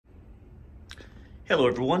Hello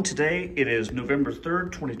everyone, today it is November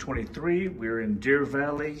 3rd, 2023. We're in Deer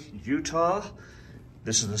Valley, Utah.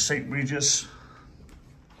 This is the St. Regis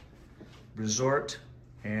Resort,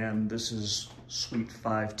 and this is Suite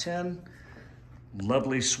 510.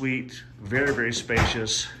 Lovely suite, very, very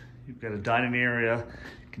spacious. You've got a dining area,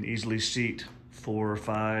 can easily seat 4 or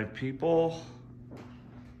 5 people.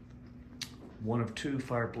 One of 2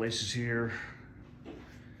 fireplaces here.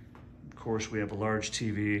 Of course, we have a large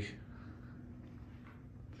TV.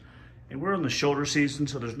 And we're in the shoulder season,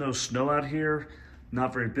 so there's no snow out here.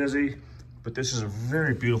 Not very busy, but this is a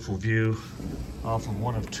very beautiful view off of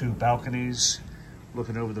one of 2 balconies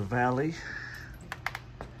looking over the valley.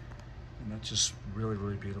 And that's just really,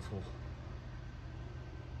 really beautiful.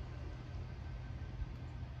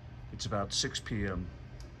 It's about 6 p.m.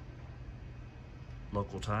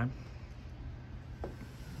 local time. And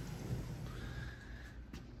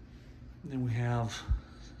then we have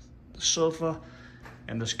the sofa.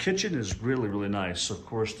 And this kitchen is really, really nice. So of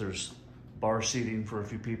course there's bar seating for a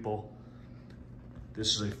few people.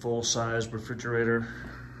 This is a full-size refrigerator.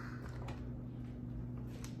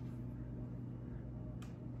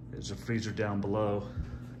 There's a freezer down below.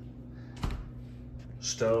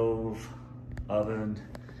 Stove, oven.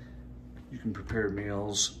 You can prepare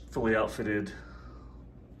meals, fully outfitted.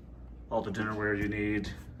 All the dinnerware you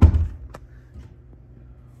need.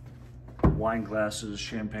 Wine glasses,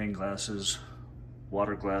 champagne glasses,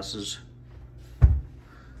 water glasses.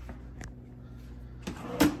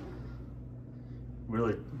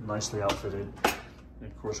 Really nicely outfitted. And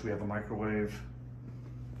of course we have a microwave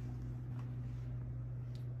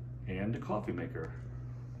and a coffee maker.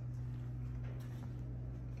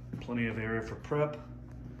 Plenty of area for prep.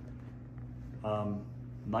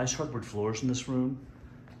 Nice hardwood floors in this room.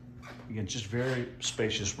 Again, just very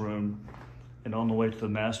spacious room. And on the way to the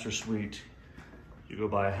master suite, you go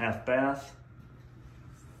by a half bath.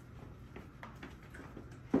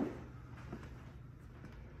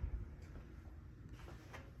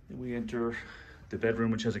 We enter the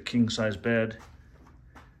bedroom, which has a king-size bed.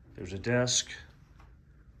 There's a desk,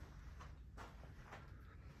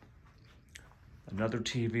 another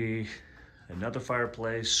TV, another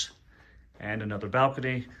fireplace, and another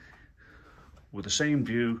balcony with the same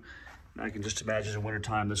view. And I can just imagine in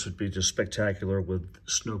wintertime, this would be just spectacular with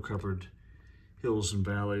snow-covered hills and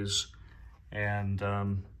valleys. And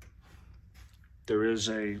there is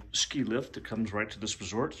a ski lift that comes right to this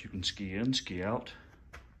resort. You can ski in, ski out.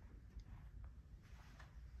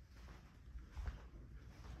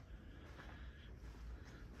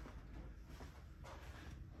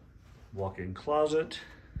 Walk-in closet,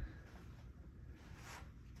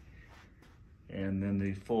 and then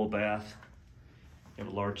the full bath. You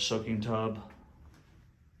have a large soaking tub,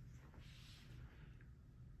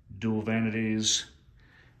 dual vanities,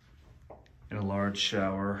 and a large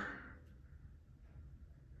shower.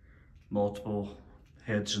 Multiple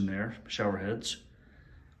heads in there, shower heads.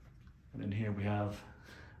 And then here we have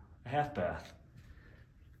a half bath.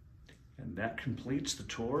 And that completes the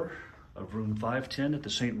tour of room 510 at the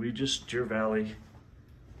St. Regis, Deer Valley,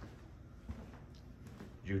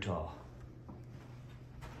 Utah.